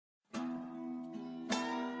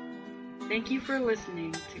Thank you for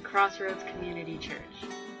listening to Crossroads Community Church.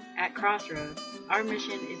 At Crossroads, our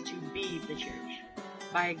mission is to be the church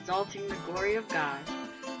by exalting the glory of God,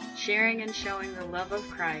 sharing and showing the love of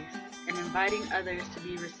Christ, and inviting others to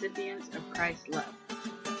be recipients of Christ's love.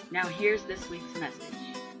 Now here's this week's message.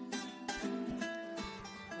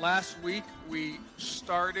 Last week we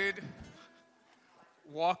started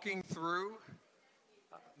walking through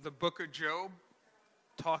the book of Job,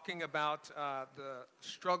 talking about the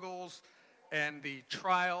struggles and the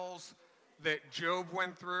trials that Job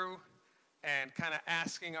went through, and kind of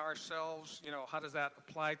asking ourselves, how does that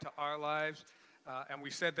apply to our lives? And we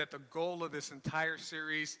said that the goal of this entire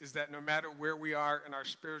series is that no matter where we are in our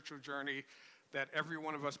spiritual journey, that every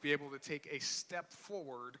one of us be able to take a step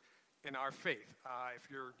forward in our faith.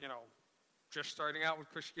 If you're, just starting out with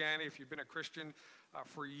Christianity, if you've been a Christian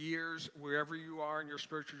for years, wherever you are in your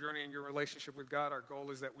spiritual journey and your relationship with God, our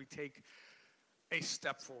goal is that we take a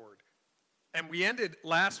step forward. And we ended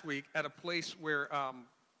last week at a place where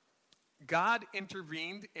God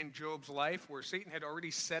intervened in Job's life, where Satan had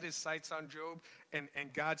already set his sights on Job, and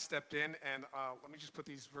God stepped in. And let me just put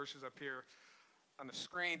these verses up here on the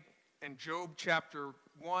screen. In Job chapter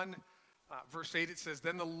 1, verse 8, it says,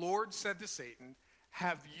 "Then the Lord said to Satan,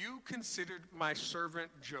 'Have you considered my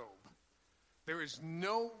servant Job? There is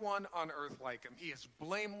no one on earth like him. He is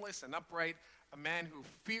blameless and upright, a man who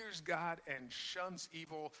fears God and shuns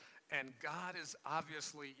evil.'" And God is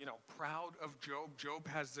obviously, proud of Job. Job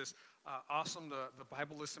has this awesome, the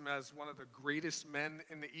Bible lists him as one of the greatest men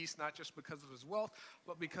in the East, not just because of his wealth,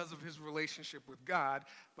 but because of his relationship with God.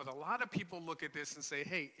 But a lot of people look at this and say,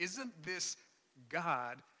 hey, isn't this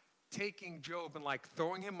God taking Job and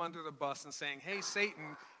throwing him under the bus and saying, hey,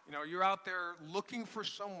 Satan, you're out there looking for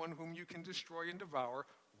someone whom you can destroy and devour.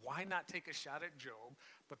 Why not take a shot at Job?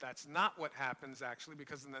 But that's not what happens, actually,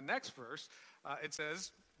 because in the next verse, it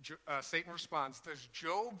says, Satan responds, "Does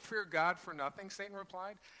Job fear God for nothing?" Satan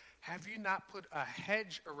replied. "Have you not put a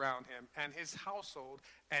hedge around him and his household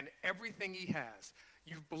and everything he has?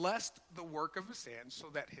 You've blessed the work of his hands so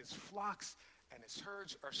that his flocks and his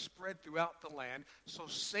herds are spread throughout the land." So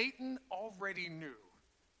Satan already knew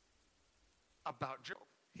about Job.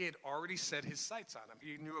 He had already set his sights on him.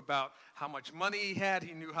 He knew about how much money he had.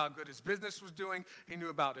 He knew how good his business was doing. He knew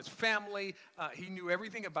about his family. He knew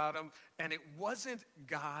everything about him. And it wasn't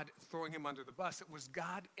God throwing him under the bus. It was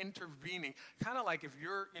God intervening. Kind of like if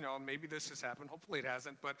you're, maybe this has happened. Hopefully it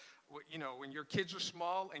hasn't. But, when your kids are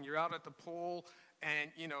small and you're out at the pool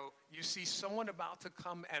and, you see someone about to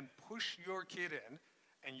come and push your kid in,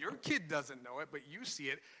 and your kid doesn't know it, but you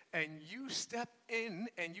see it, and you step in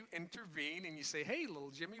and you intervene and you say, "Hey,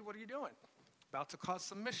 little Jimmy, what are you doing? About to cause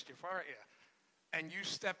some mischief, aren't you?" And you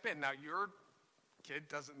step in. Now, your kid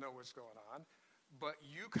doesn't know what's going on, but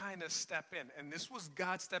you kind of step in. And this was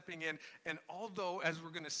God stepping in. And although, as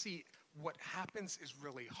we're going to see, what happens is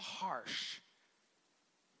really harsh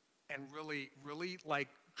and really, really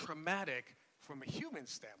traumatic from a human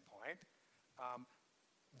standpoint,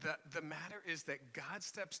 The matter is that God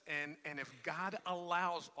steps in, and if God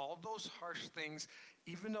allows all those harsh things,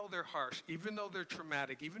 even though they're harsh, even though they're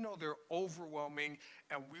traumatic, even though they're overwhelming,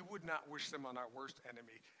 and we would not wish them on our worst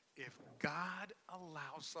enemy, if God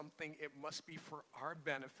allows something, it must be for our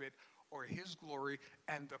benefit or his glory.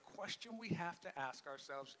 And the question we have to ask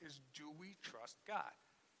ourselves is, do we trust God?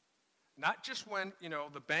 Not just when,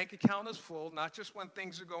 the bank account is full, not just when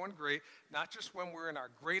things are going great, not just when we're in our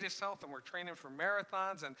greatest health and we're training for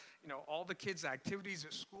marathons and, all the kids' activities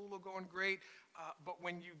at school are going great, but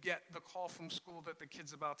when you get the call from school that the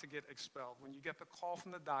kid's about to get expelled, when you get the call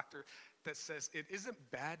from the doctor that says it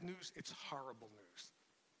isn't bad news, it's horrible news.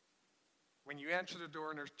 When you answer the door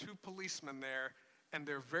and there's two policemen there and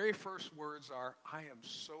their very first words are, "I am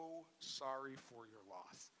so sorry for your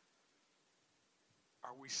loss."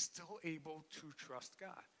 Are we still able to trust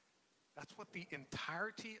God? That's what the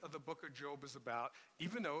entirety of the book of Job is about,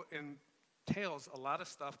 even though it entails a lot of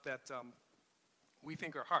stuff that we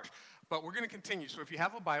think are harsh. But we're going to continue. So if you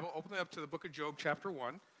have a Bible, open it up to the book of Job, chapter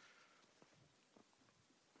 1.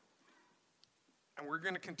 And we're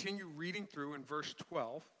going to continue reading through in verse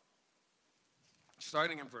 12,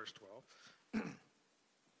 starting in verse 12.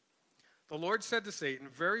 The Lord said to Satan,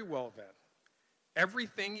 "Very well then.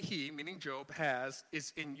 Everything he," meaning Job, "has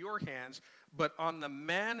is in your hands, but on the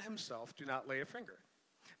man himself do not lay a finger."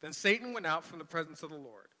 Then Satan went out from the presence of the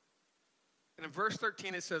Lord. And in verse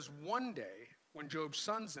 13 it says, "One day when Job's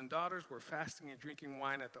sons and daughters were fasting and drinking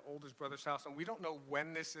wine at the oldest brother's house," and we don't know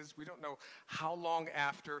when this is, we don't know how long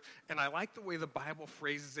after, and I like the way the Bible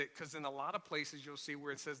phrases it, because in a lot of places you'll see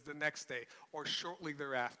where it says the next day, or shortly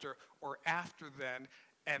thereafter, or after then.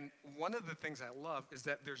 And one of the things I love is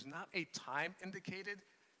that there's not a time indicated,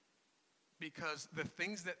 because the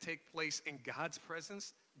things that take place in God's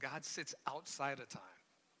presence, God sits outside of time.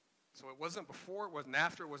 So it wasn't before, it wasn't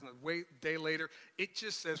after, it wasn't a day later. It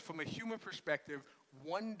just says, from a human perspective,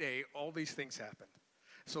 one day all these things happened.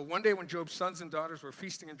 So one day when Job's sons and daughters were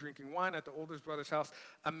feasting and drinking wine at the oldest brother's house,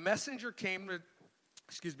 a messenger came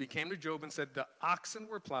to Job and said, the oxen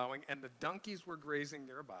were plowing and the donkeys were grazing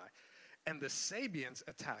nearby, and the Sabeans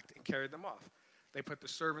attacked and carried them off. They put the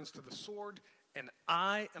servants to the sword, and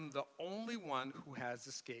I am the only one who has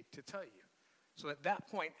escaped to tell you. So at that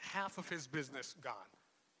point, half of his business gone,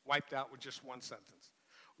 wiped out with just one sentence.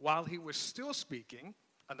 While he was still speaking,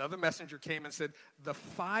 another messenger came and said, the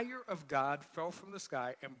fire of God fell from the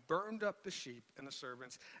sky and burned up the sheep and the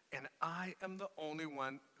servants, and I am the only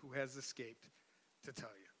one who has escaped to tell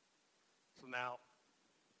you. So now,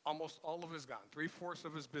 almost all of his gone, 3/4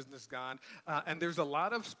 of his business gone. And there's a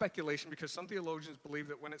lot of speculation, because some theologians believe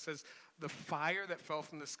that when it says the fire that fell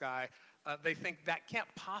from the sky, they think that can't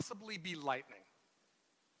possibly be lightning,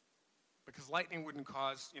 because lightning wouldn't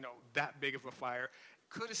cause, that big of a fire.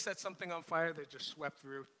 Could have set something on fire that just swept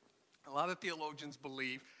through. A lot of theologians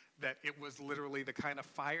believe that it was literally the kind of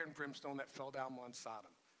fire and brimstone that fell down on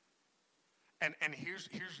Sodom. And here's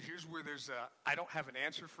where I don't have an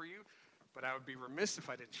answer for you, but I would be remiss if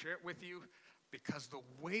I didn't share it with you, because the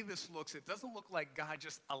way this looks, it doesn't look like God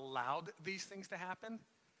just allowed these things to happen.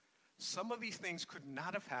 Some of these things could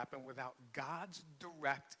not have happened without God's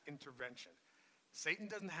direct intervention. Satan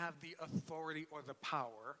doesn't have the authority or the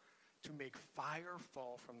power to make fire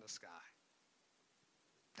fall from the sky.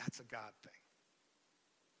 That's a God thing.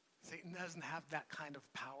 Satan doesn't have that kind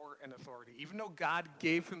of power and authority. Even though God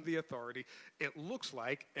gave him the authority, it looks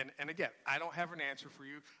like, and again, I don't have an answer for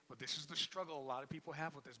you, but this is the struggle a lot of people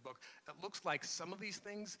have with this book. It looks like some of these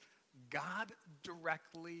things, God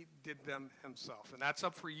directly did them himself. And that's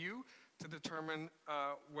up for you to determine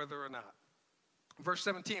whether or not. Verse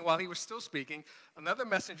 17, while he was still speaking, another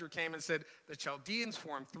messenger came and said, the Chaldeans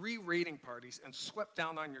formed 3 raiding parties and swept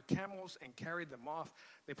down on your camels and carried them off.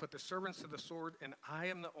 They put the servants to the sword, and I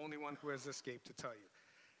am the only one who has escaped to tell you.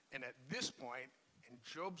 And at this point, in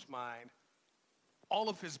Job's mind, all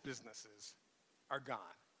of his businesses are gone.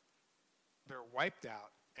 They're wiped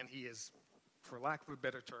out, and he is, for lack of a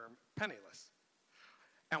better term, penniless.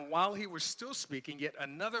 And while he was still speaking, yet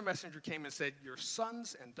another messenger came and said, your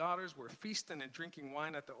sons and daughters were feasting and drinking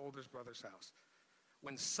wine at the oldest brother's house,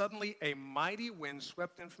 when suddenly a mighty wind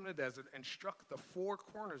swept in from the desert and struck the 4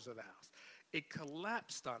 corners of the house. It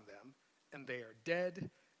collapsed on them, and they are dead,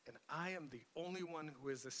 and I am the only one who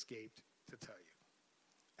has escaped to tell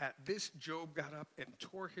you. At this, Job got up and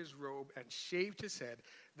tore his robe and shaved his head.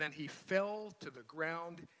 Then he fell to the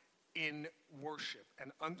ground in worship.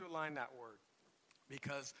 And underline that word,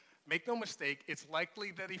 because make no mistake, it's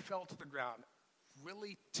likely that he fell to the ground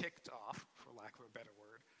really ticked off, for lack of a better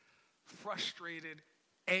word, frustrated,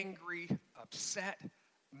 angry, upset,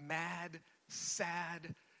 mad,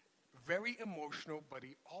 sad, very emotional, but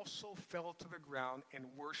he also fell to the ground in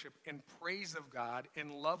worship, in praise of God,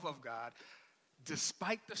 in love of God,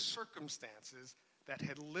 despite the circumstances that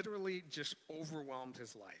had literally just overwhelmed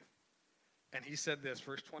his life. And he said this,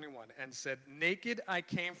 verse 21, and said, naked I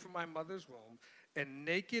came from my mother's womb, and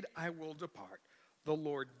naked I will depart. The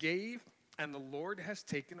Lord gave, and the Lord has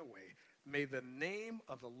taken away. May the name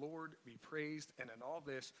of the Lord be praised. And in all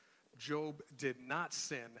this, Job did not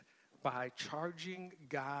sin by charging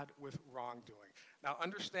God with wrongdoing. Now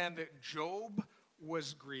understand that Job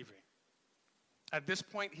was grieving. At this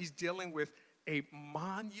point, he's dealing with a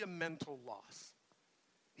monumental loss.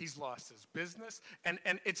 He's lost his business. And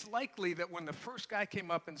it's likely that when the first guy came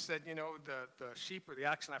up and said, the sheep or the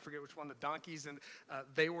oxen, I forget which one, the donkeys, and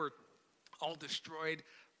they were all destroyed,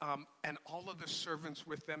 and all of the servants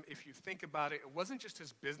with them, if you think about it, it wasn't just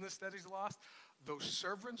his business that he's lost. Those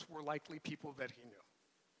servants were likely people that he knew.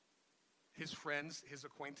 His friends, his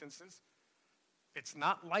acquaintances. It's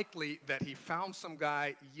not likely that he found some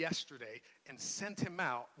guy yesterday and sent him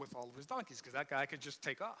out with all of his donkeys, because that guy could just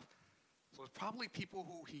take off. So it's probably people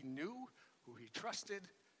who he knew, who he trusted,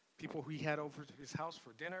 people who he had over to his house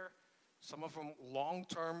for dinner, some of them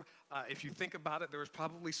long-term. If you think about it, there was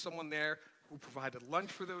probably someone there who provided lunch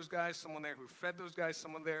for those guys, someone there who fed those guys,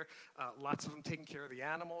 someone there, lots of them taking care of the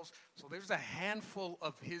animals. So there's a handful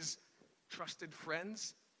of his trusted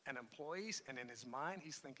friends and employees, and in his mind,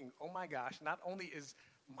 he's thinking, oh my gosh, not only is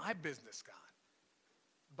my business gone,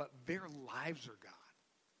 but their lives are gone.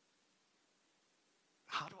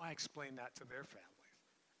 How do I explain that to their families?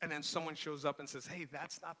 And then someone shows up and says, hey,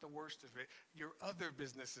 that's not the worst of it. Your other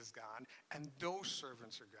business is gone, and those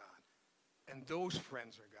servants are gone. And those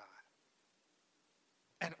friends are gone.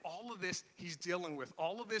 And all of this he's dealing with,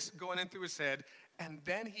 all of this going in through his head, and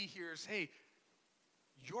then he hears, hey,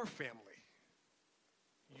 your family,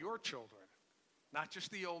 your children, not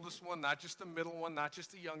just the oldest one, not just the middle one, not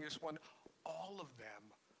just the youngest one, all of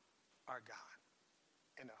them are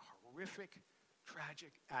gone in a horrific,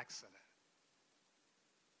 tragic accident.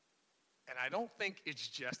 And I don't think it's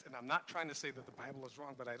just, and I'm not trying to say that the Bible is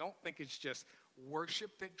wrong, but I don't think it's just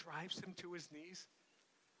worship that drives him to his knees.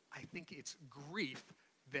 I think it's grief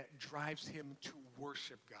that drives him to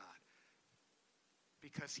worship God,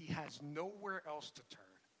 because he has nowhere else to turn.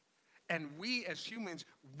 And we as humans,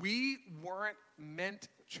 we weren't meant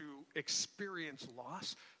to experience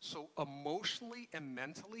loss, so emotionally and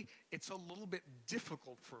mentally, it's a little bit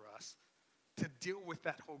difficult for us to deal with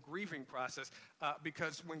that whole grieving process,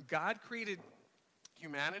 because when God created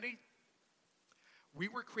humanity, we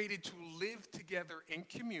were created to live together in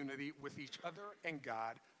community with each other and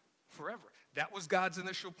God forever. That was God's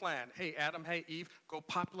initial plan. Hey, Adam, hey, Eve, go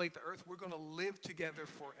populate the earth. We're going to live together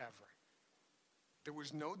forever. There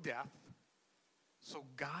was no death, so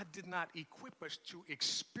God did not equip us to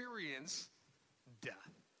experience death.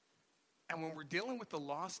 And when we're dealing with the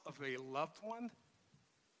loss of a loved one,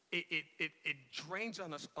 it drains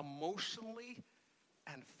on us emotionally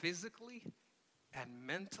and physically and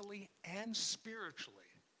mentally and spiritually,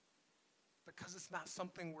 because it's not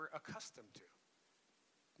something we're accustomed to.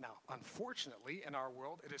 Now, unfortunately, in our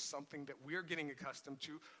world, it is something that we're getting accustomed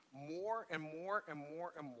to more and more and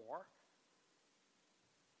more and more,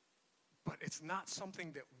 but it's not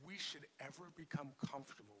something that we should ever become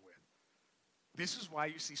comfortable with. This is why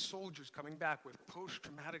you see soldiers coming back with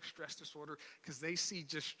post-traumatic stress disorder, because they see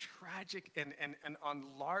just tragic and on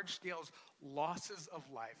large scales losses of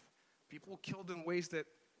life. People killed in ways that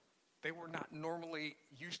they were not normally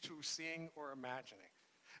used to seeing or imagining.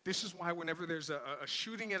 This is why whenever there's a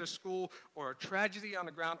shooting at a school or a tragedy on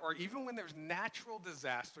the ground, or even when there's natural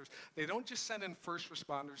disasters, they don't just send in first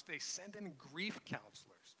responders, they send in grief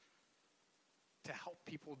counselors to help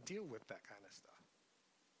people deal with that kind of stuff.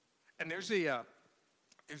 And there's a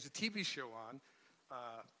TV show on,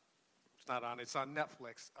 it's not on, it's on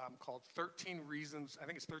Netflix, called 13 Reasons, I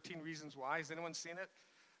think it's 13 Reasons Why. Has anyone seen it?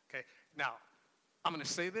 Okay, now, I'm going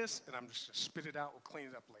to say this, and I'm just going to spit it out, we'll clean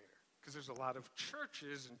it up later. Because there's a lot of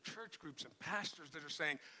churches and church groups and pastors that are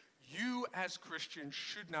saying, you as Christians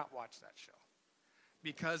should not watch that show.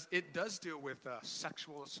 Because it does deal with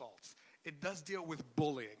sexual assaults. It does deal with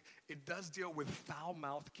bullying. It does deal with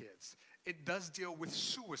foul-mouthed kids. It does deal with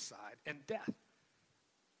suicide and death.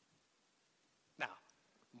 Now,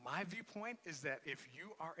 my viewpoint is that if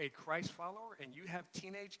you are a Christ follower and you have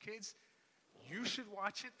teenage kids, you should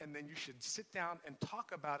watch it, and then you should sit down and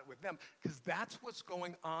talk about it with them, because that's what's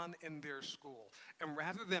going on in their school. And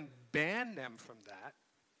rather than ban them from that,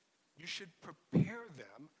 you should prepare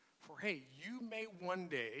them for, hey, you may one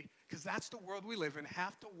day, because that's the world we live in,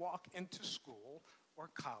 have to walk into school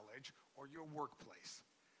or college or your workplace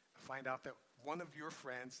and find out that one of your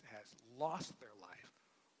friends has lost their life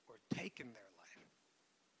or taken their life.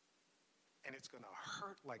 And it's going to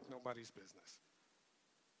hurt like nobody's business.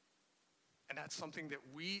 And that's something that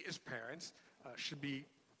we as parents should be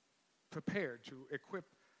prepared to equip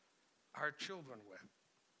our children with.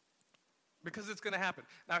 Because it's going to happen.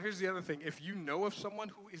 Now, here's the other thing. If you know of someone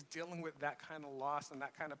who is dealing with that kind of loss and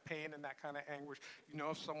that kind of pain and that kind of anguish, you know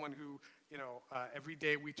of someone who, every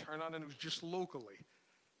day we turn on and who's just locally,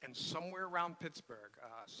 and somewhere around Pittsburgh,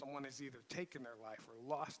 someone has either taken their life or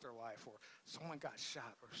lost their life, or someone got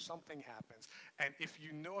shot or something happens. And if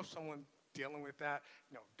you know of someone dealing with that,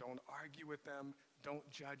 don't argue with them, don't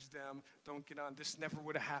judge them, don't get on, this never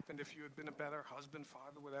would have happened if you had been a better husband,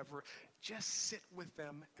 father, whatever. Just sit with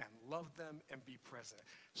them and love them and be present.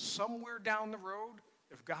 Somewhere down the road,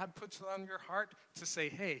 if God puts it on your heart to say,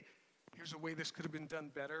 hey, here's a way this could have been done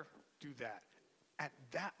better, do that. At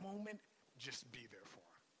that moment, just be there for them.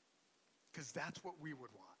 Because that's what we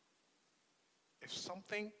would want. If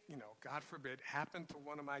something, God forbid, happened to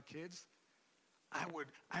one of my kids, I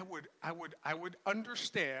would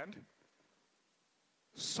understand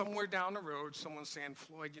somewhere down the road someone saying,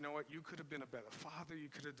 Floyd, you know what, you could have been a better father, you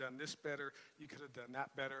could have done this better, you could have done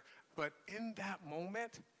that better. But in that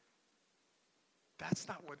moment, that's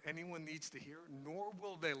not what anyone needs to hear, nor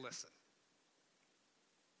will they listen.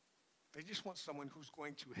 They just want someone who's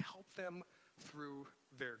going to help them through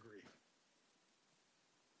their grief.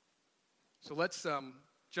 So let's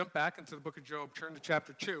jump back into the book of Job, turn to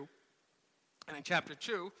chapter 2. And in chapter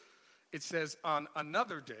 2, it says, on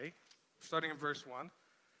another day, starting in verse 1,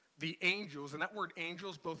 the angels, and that word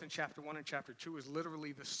angels, both in chapter 1 and chapter 2, is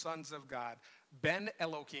literally the sons of God. Ben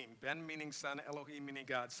Elohim, Ben meaning son, Elohim meaning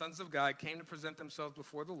God. Sons of God came to present themselves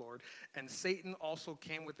before the Lord, and Satan also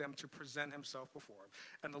came with them to present himself before him.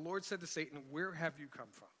 And the Lord said to Satan, "Where have you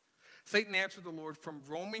come from?" Satan answered the Lord, "From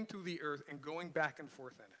roaming through the earth and going back and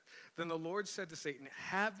forth in it." Then the Lord said to Satan,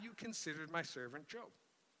 "Have you considered my servant Job?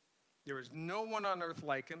 There is no one on earth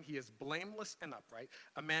like him. He is blameless and upright,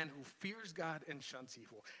 a man who fears God and shuns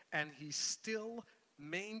evil. And he still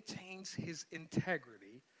maintains his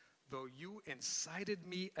integrity, though you incited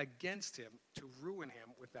me against him to ruin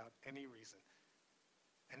him without any reason."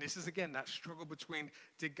 And this is, again, that struggle between,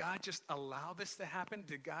 did God just allow this to happen?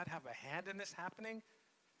 Did God have a hand in this happening?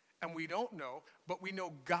 And we don't know, but we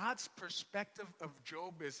know God's perspective of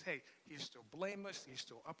Job is, hey, he's still blameless, he's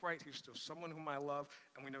still upright, he's still someone whom I love,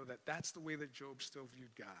 and we know that that's the way that Job still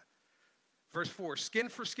viewed God. Verse 4, "Skin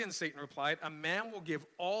for skin," Satan replied. "A man will give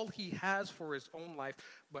all he has for his own life,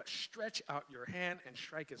 but stretch out your hand and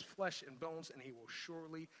strike his flesh and bones, and he will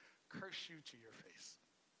surely curse you to your face."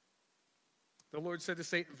 The Lord said to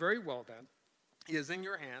Satan, "Very well then, he is in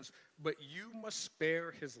your hands, but you must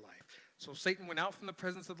spare his life." So Satan went out from the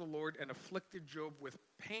presence of the Lord and afflicted Job with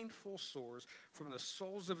painful sores from the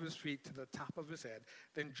soles of his feet to the top of his head.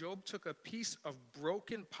 Then Job took a piece of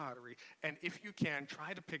broken pottery, and if you can,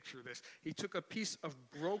 try to picture this. He took a piece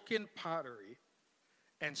of broken pottery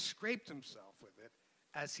and scraped himself with it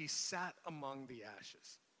as he sat among the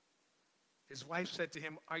ashes. His wife said to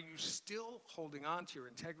him, "Are you still holding on to your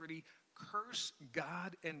integrity? Curse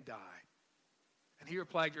God and die." And he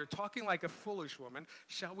replied, "You're talking like a foolish woman.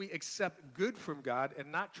 Shall we accept good from God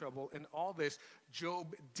and not trouble? In all this,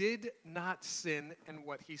 Job did not sin in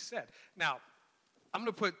what he said." Now, I'm going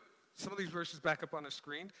to put some of these verses back up on the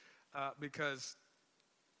screen because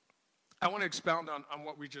I want to expound on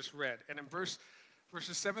what we just read. And in verses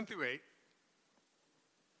 7 through 8,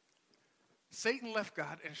 Satan left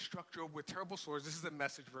God and struck Job with terrible sores. This is the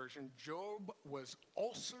Message version. Job was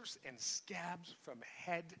ulcers and scabs from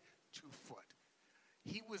head to foot.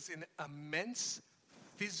 He was in immense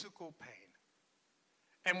physical pain.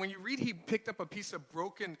 And when you read he picked up a piece of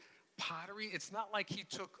broken pottery, it's not like he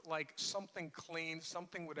took like something clean,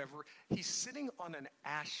 something whatever. He's sitting on an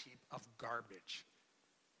ash heap of garbage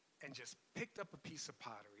and just picked up a piece of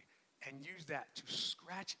pottery and used that to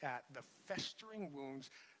scratch at the festering wounds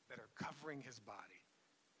that are covering his body.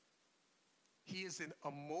 He is in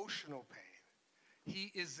emotional pain. He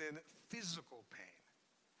is in physical pain.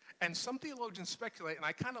 And some theologians speculate, and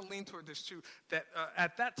I kind of lean toward this too, that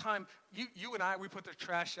at that time, you and I, we put the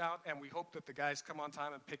trash out, and we hope that the guys come on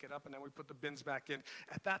time and pick it up, and then we put the bins back in.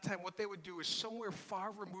 At that time, what they would do is somewhere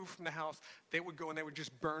far removed from the house, they would go and they would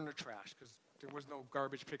just burn the trash because there was no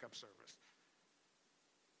garbage pickup service.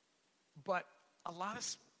 But a lot of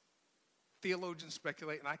theologians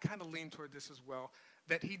speculate, and I kind of lean toward this as well,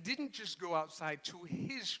 that he didn't just go outside to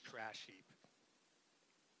his trash heap.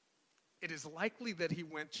 It is likely that he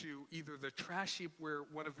went to either the trash heap where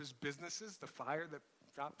one of his businesses, the fire that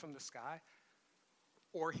dropped from the sky,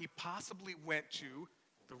 or he possibly went to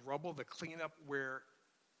the rubble, the cleanup where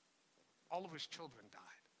all of his children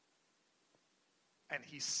died. And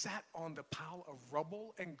he sat on the pile of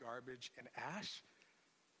rubble and garbage and ash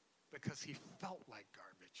because he felt like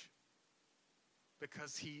garbage.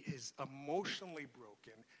 Because he is emotionally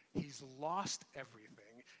broken. He's lost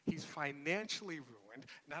everything. He's financially ruined.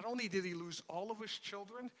 Not only did he lose all of his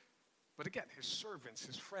children, but again, his servants,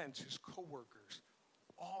 his friends, his co-workers,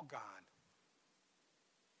 all gone.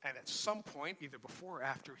 And at some point, either before or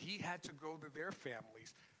after, he had to go to their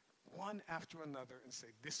families, one after another, and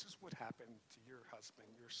say, "This is what happened to your husband,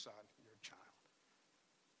 your son, your child."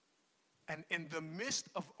 And in the midst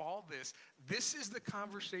of all this, this is the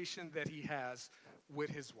conversation that he has with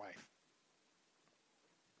his wife.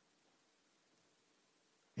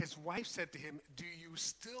 His wife said to him, "Do you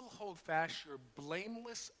still hold fast your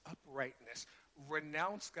blameless uprightness?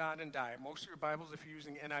 Renounce God and die." Most of your Bibles, if you're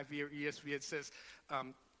using NIV or ESV, it says,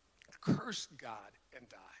 "Curse God and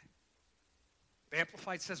die." The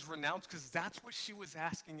Amplified says renounce because that's what she was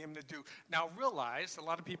asking him to do. Now realize, a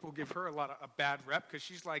lot of people give her a bad rep because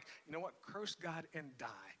she's like, you know what, curse God and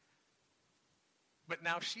die. But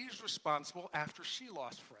now she's responsible after she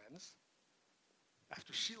lost friends,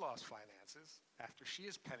 after she lost finances, after she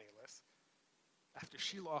is penniless, after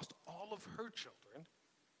she lost all of her children,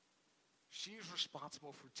 she is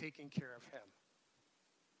responsible for taking care of him.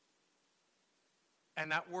 And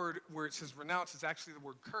that word where it says renounce is actually the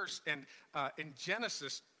word curse. And in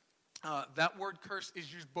Genesis, that word curse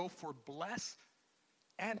is used both for bless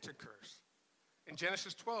and to curse. In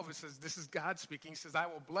Genesis 12, it says, this is God speaking. He says, I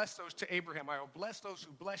will bless those to Abraham. I will bless those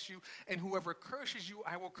who bless you, and whoever curses you,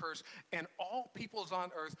 I will curse, and all peoples on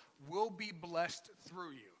earth will be blessed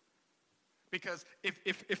through you. Because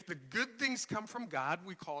if the good things come from God,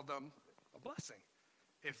 we call them a blessing.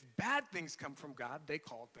 If bad things come from God, they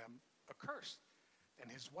call them a curse.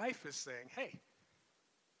 And his wife is saying, hey,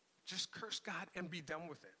 just curse God and be done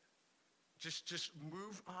with it. Just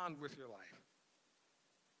move on with your life.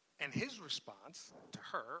 And his response to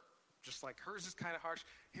her, just like hers is kind of harsh,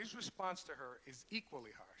 his response to her is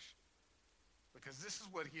equally harsh. Because this is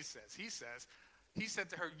what he says. He said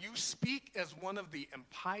to her, you speak as one of the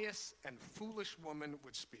impious and foolish women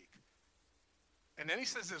would speak. And then he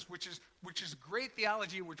says this, which is great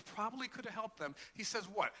theology, which probably could have helped them. He says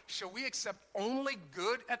what? Shall we accept only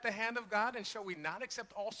good at the hand of God, and shall we not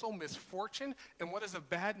accept also misfortune and what is of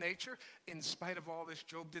bad nature? In spite of all this,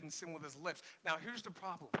 Job didn't sin with his lips. Now here's the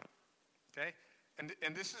problem, okay?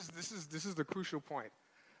 And this is the crucial point.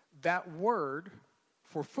 That word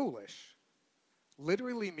for foolish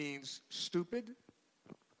literally means stupid,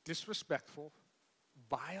 disrespectful,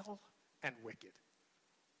 vile, and wicked.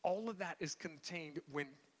 All of that is contained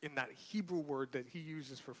in that Hebrew word that he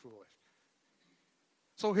uses for foolish.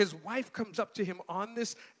 So his wife comes up to him on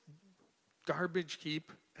this garbage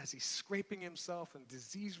heap as he's scraping himself and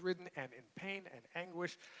disease-ridden and in pain and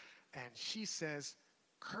anguish, and she says,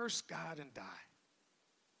 curse God and die.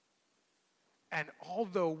 And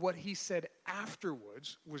although what he said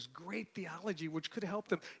afterwards was great theology, which could help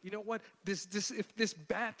them, you know what? If this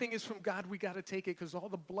bad thing is from God, we got to take it because all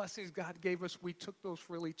the blessings God gave us, we took those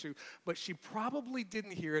freely too. But she probably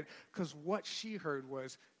didn't hear it because what she heard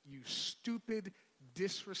was, you stupid,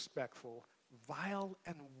 disrespectful, vile,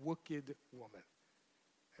 and wicked woman.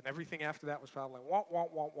 And everything after that was probably like, wah, wah,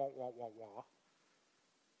 wah, wah, wah, wah, wah.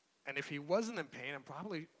 And if he wasn't in pain, I'm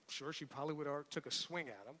probably sure she probably would have took a swing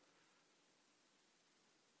at him.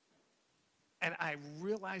 And I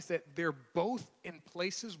realized that they're both in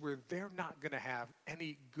places where they're not going to have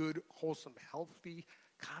any good, wholesome, healthy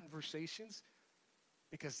conversations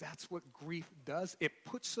because that's what grief does. It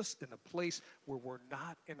puts us in a place where we're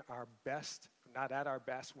not in our best, not at our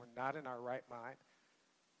best, we're not in our right mind.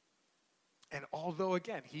 And although,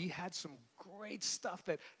 again, he had some great stuff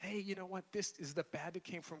that, hey, you know what, this is the bad that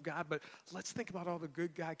came from God, but let's think about all the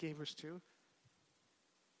good God gave us too.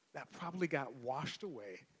 That probably got washed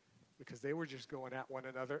away because they were just going at one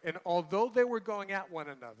another. And although they were going at one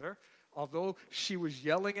another, although she was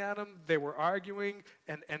yelling at him, they were arguing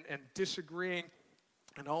and disagreeing,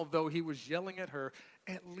 and although he was yelling at her,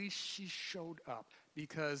 at least she showed up.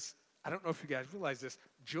 Because, I don't know if you guys realize this,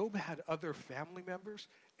 Job had other family members,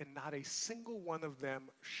 and not a single one of them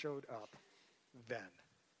showed up then.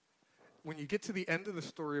 When you get to the end of the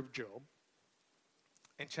story of Job,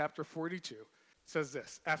 in chapter 42, says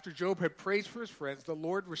this, after Job had praised for his friends, the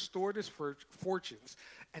Lord restored his fortunes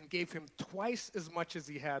and gave him twice as much as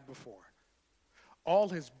he had before. All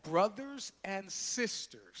his brothers and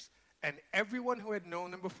sisters and everyone who had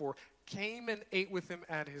known him before came and ate with him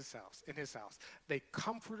in his house. They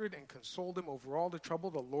comforted and consoled him over all the trouble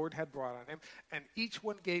the Lord had brought on him, and each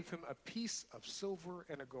one gave him a piece of silver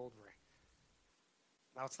and a gold ring.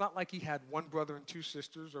 Now, it's not like he had one brother and two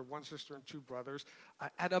sisters or one sister and two brothers.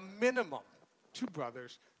 At a minimum, 2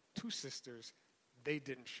 brothers, 2 sisters, they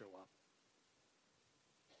didn't show up.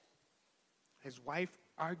 His wife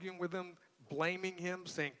arguing with him, blaming him,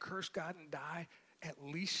 saying, curse God and die. At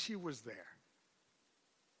least she was there.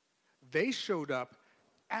 They showed up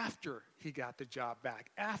after he got the job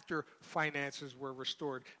back, after finances were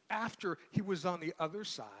restored, after he was on the other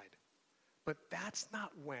side. But that's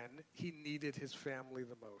not when he needed his family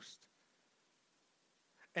the most.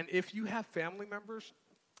 And if you have family members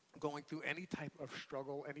going through any type of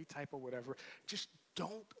struggle, any type of whatever, just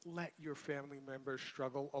don't let your family members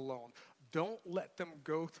struggle alone. Don't let them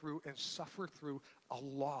go through and suffer through a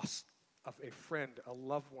loss of a friend, a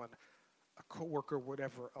loved one, a coworker,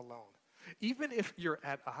 whatever, alone. Even if you're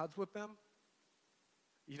at odds with them,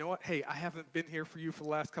 you know what? Hey, I haven't been here for you for the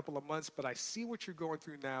last couple of months, but I see what you're going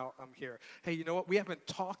through now. I'm here. Hey, you know what? We haven't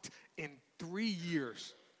talked in 3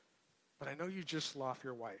 years, but I know you just lost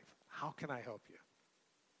your wife. How can I help you?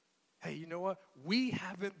 Hey, you know what? We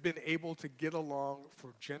haven't been able to get along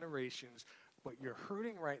for generations, but you're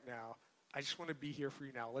hurting right now. I just want to be here for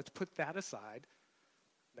you now. Let's put that aside.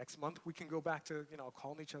 Next month, we can go back to,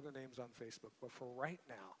 calling each other names on Facebook. But for right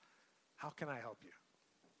now, how can I help you?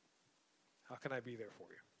 How can I be there for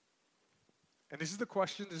you? And this is the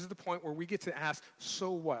question, this is the point where we get to ask,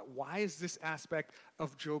 so what? Why is this aspect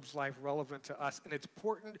of Job's life relevant to us? And it's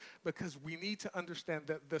important because we need to understand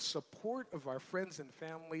that the support of our friends and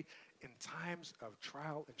family in times of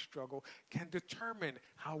trial and struggle can determine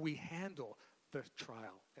how we handle the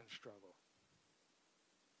trial and struggle.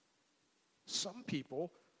 Some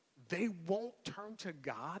people, they won't turn to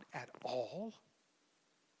God at all,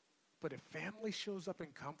 but if family shows up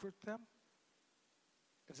and comforts them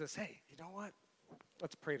and says, hey, you know what?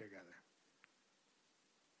 Let's pray together.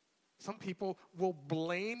 Some people will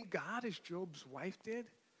blame God as Job's wife did,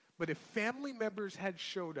 but if family members had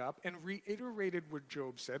showed up and reiterated what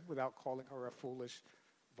Job said without calling her a foolish,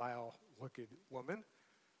 vile, wicked woman,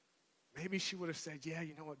 maybe she would have said, yeah,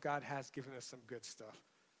 you know what? God has given us some good stuff.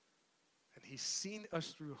 And he's seen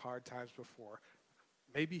us through hard times before.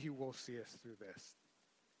 Maybe he will see us through this.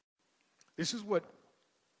 This is what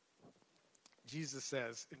Jesus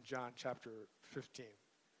says in John chapter 15.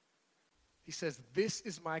 He says, this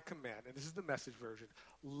is my command, and this is the Message version.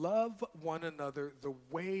 Love one another the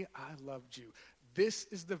way I loved you. This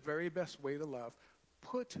is the very best way to love.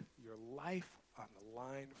 Put your life on the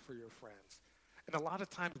line for your friends. And a lot of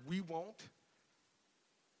times we won't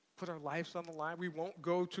put our lives on the line. We won't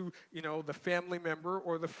go to, the family member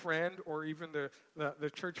or the friend or even the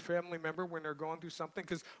church family member when they're going through something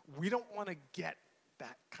because we don't want to get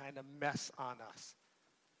that kind of mess on us.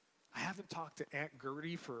 I haven't talked to Aunt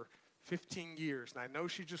Gertie for 15 years, and I know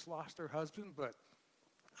she just lost her husband, but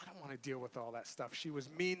I don't want to deal with all that stuff. She was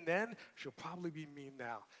mean then. She'll probably be mean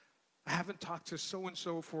now. I haven't talked to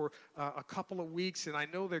so-and-so for a couple of weeks, and I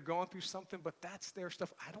know they're going through something, but that's their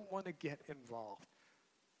stuff. I don't want to get involved.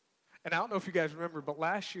 And I don't know if you guys remember, but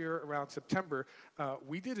last year around September,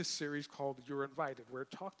 we did a series called You're Invited, where it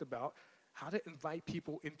talked about how to invite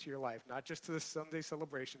people into your life, not just to the Sunday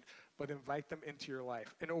celebration, but invite them into your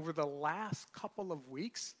life. And over the last couple of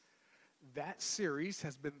weeks, that series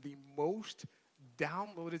has been the most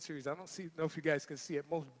downloaded series. I don't know if you guys can see it,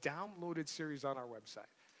 most downloaded series on our website.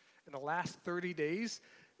 In the last 30 days,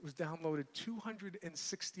 it was downloaded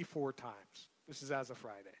 264 times. This is as of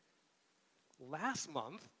Friday. Last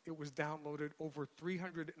month, it was downloaded over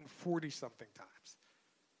 340-something times.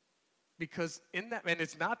 Because in that, and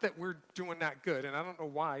it's not that we're doing that good, and I don't know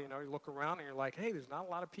why, you look around and you're like, hey, there's not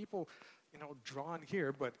a lot of people, drawn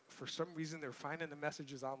here, but for some reason they're finding the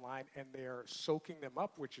messages online and they're soaking them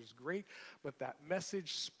up, which is great. But that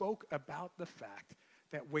message spoke about the fact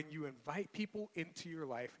that when you invite people into your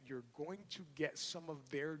life, you're going to get some of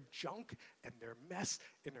their junk and their mess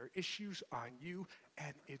and their issues on you,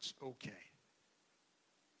 and it's okay.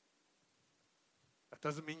 That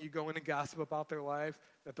doesn't mean you go in and gossip about their life.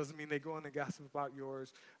 That doesn't mean they go in and gossip about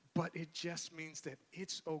yours. But it just means that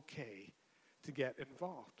it's okay to get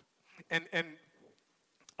involved. And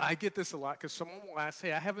I get this a lot because someone will ask,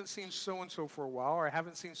 hey, I haven't seen so-and-so for a while, or I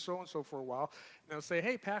haven't seen so-and-so for a while. And they'll say,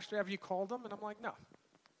 hey, Pastor, have you called them? And I'm like, no,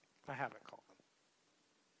 I haven't called them.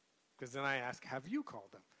 Because then I ask, have you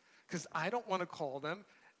called them? Because I don't want to call them.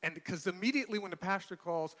 And because immediately when the pastor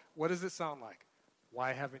calls, what does it sound like?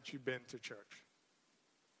 Why haven't you been to church?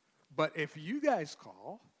 But if you guys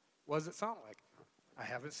call, what does it sound like? I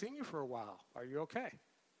haven't seen you for a while. Are you okay?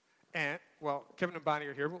 And, well, Kevin and Bonnie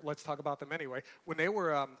are here, but let's talk about them anyway. When they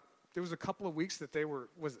were, there was a couple of weeks that they were,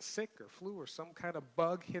 was it sick or flu or some kind of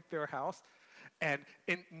bug hit their house? And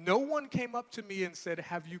no one came up to me and said,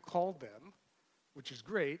 have you called them? Which is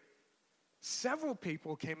great. Several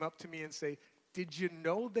people came up to me and say, did you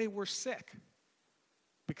know they were sick?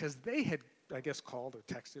 Because they had, I guess, called or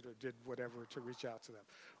texted or did whatever to reach out to them,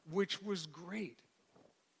 which was great.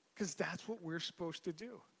 Because that's what we're supposed to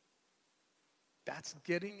do. That's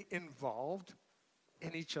getting involved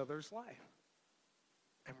in each other's life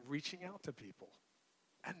and reaching out to people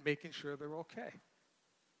and making sure they're okay.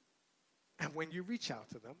 And when you reach out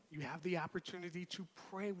to them, you have the opportunity to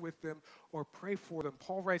pray with them or pray for them.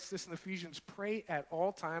 Paul writes this in Ephesians, pray at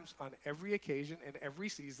all times on every occasion and every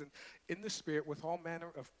season in the Spirit with all manner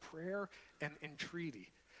of prayer and entreaty.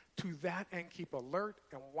 To that end, keep alert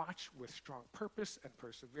and watch with strong purpose and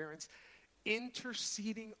perseverance,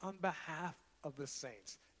 interceding on behalf of the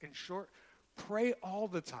saints. In short, pray all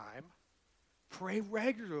the time, pray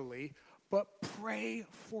regularly, but pray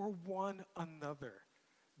for one another.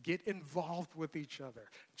 Get involved with each other.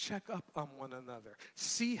 Check up on one another.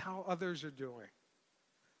 See how others are doing.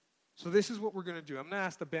 So this is what we're going to do. I'm going to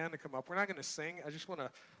ask the band to come up. We're not going to sing. I just want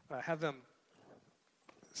to have them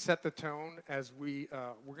set the tone as we're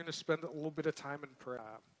going to spend a little bit of time in prayer.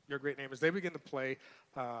 Your great name. As they begin to play,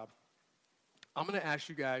 I'm going to ask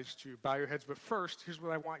you guys to bow your heads, but first, here's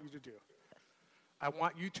what I want you to do. I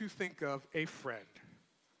want you to think of a friend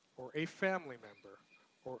or a family member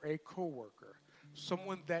or a coworker,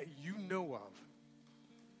 someone that you know of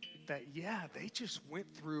that, yeah, they just went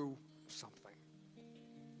through something.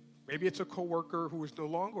 Maybe it's a coworker who is no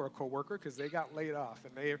longer a coworker because they got laid off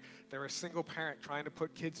and they're a single parent trying to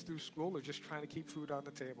put kids through school or just trying to keep food on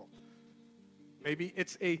the table. Maybe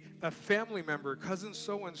it's a family member, cousin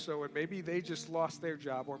so-and-so, and maybe they just lost their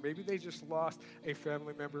job, or maybe they just lost a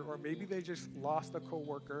family member, or maybe they just lost a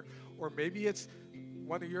coworker, or maybe it's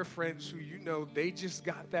one of your friends who you know they just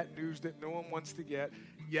got that news that no one wants to get.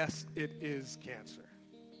 Yes, it is cancer.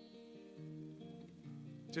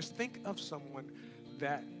 Just think of someone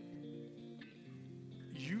that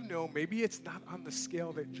you know, maybe it's not on the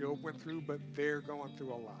scale that Job went through, but they're going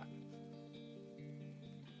through a lot.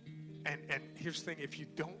 And here's the thing,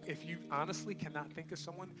 if you honestly cannot think of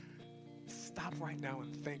someone, stop right now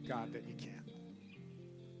and thank God that you can.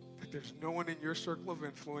 That there's no one in your circle of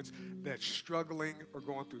influence that's struggling or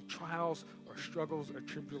going through trials or struggles or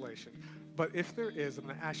tribulation. But if there is, I'm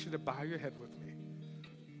going to ask you to bow your head with me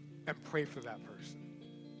and pray for that person.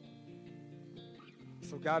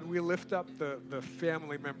 So God, we lift up the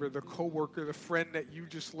family member, the coworker, the friend that you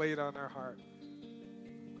just laid on our heart.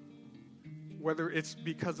 Whether it's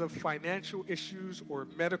because of financial issues or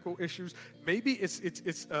medical issues, maybe it's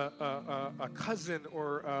a cousin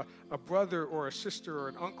or a brother or a sister or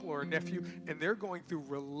an uncle or a nephew, and they're going through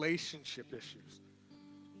relationship issues.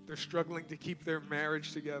 They're struggling to keep their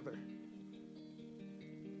marriage together.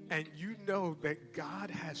 And you know that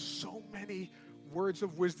God has so many words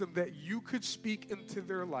of wisdom that you could speak into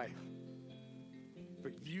their life,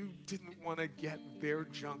 but you didn't want to get their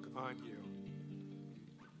junk on you.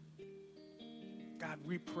 God,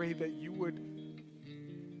 we pray that you would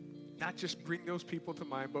not just bring those people to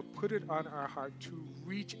mind, but put it on our heart to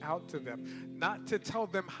reach out to them, not to tell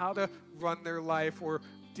them how to run their life or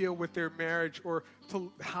deal with their marriage or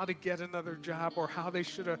how to get another job or how they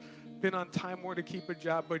should have been on time or to keep a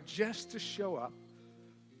job, but just to show up.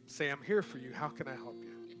 Say, I'm here for you. How can I help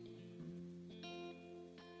you?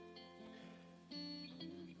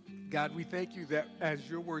 God, we thank you that, as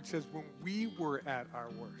your word says, when we were at our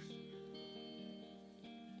worst,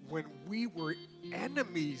 when we were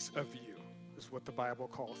enemies of you, is what the Bible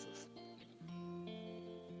calls us,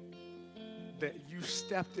 that you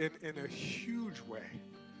stepped in a huge way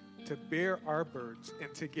to bear our burdens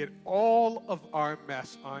and to get all of our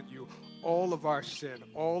mess on you, all of our sin,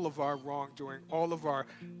 all of our wrongdoing, all of our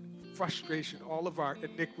frustration, all of our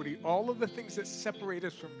iniquity, all of the things that separate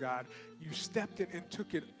us from God. You stepped in and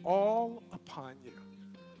took it all upon you.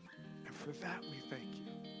 And for that, we thank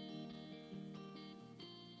you.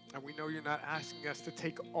 And we know you're not asking us to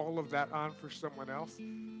take all of that on for someone else.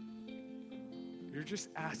 You're just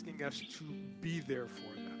asking us to be there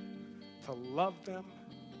for them, to love them,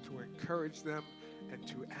 to encourage them, and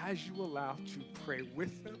to, as you allow, to pray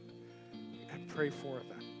with them and pray for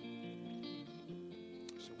them.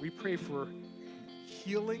 So we pray for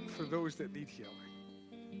healing for those that need healing,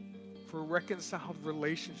 for a reconciled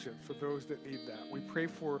relationship for those that need that. We pray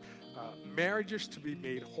for marriages to be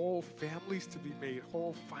made whole, families to be made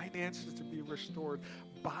whole, finances to be restored,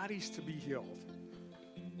 bodies to be healed.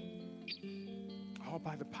 All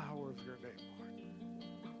by the power of your name, Lord.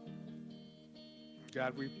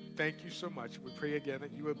 God, we thank you so much. We pray again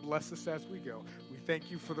that you would bless us as we go. We thank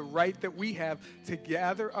you for the right that we have to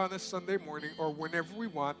gather on a Sunday morning or whenever we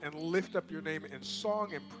want and lift up your name in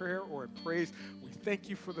song and prayer or in praise. We thank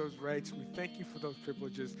you for those rights. We thank you for those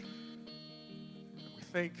privileges. And we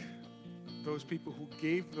thank those people who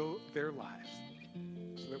gave their lives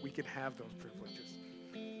so that we can have those privileges.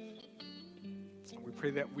 And we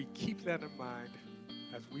pray that we keep that in mind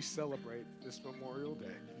as we celebrate this Memorial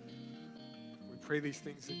Day. We pray these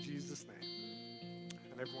things in Jesus' name.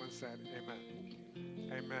 And everyone said, amen.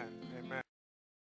 Amen.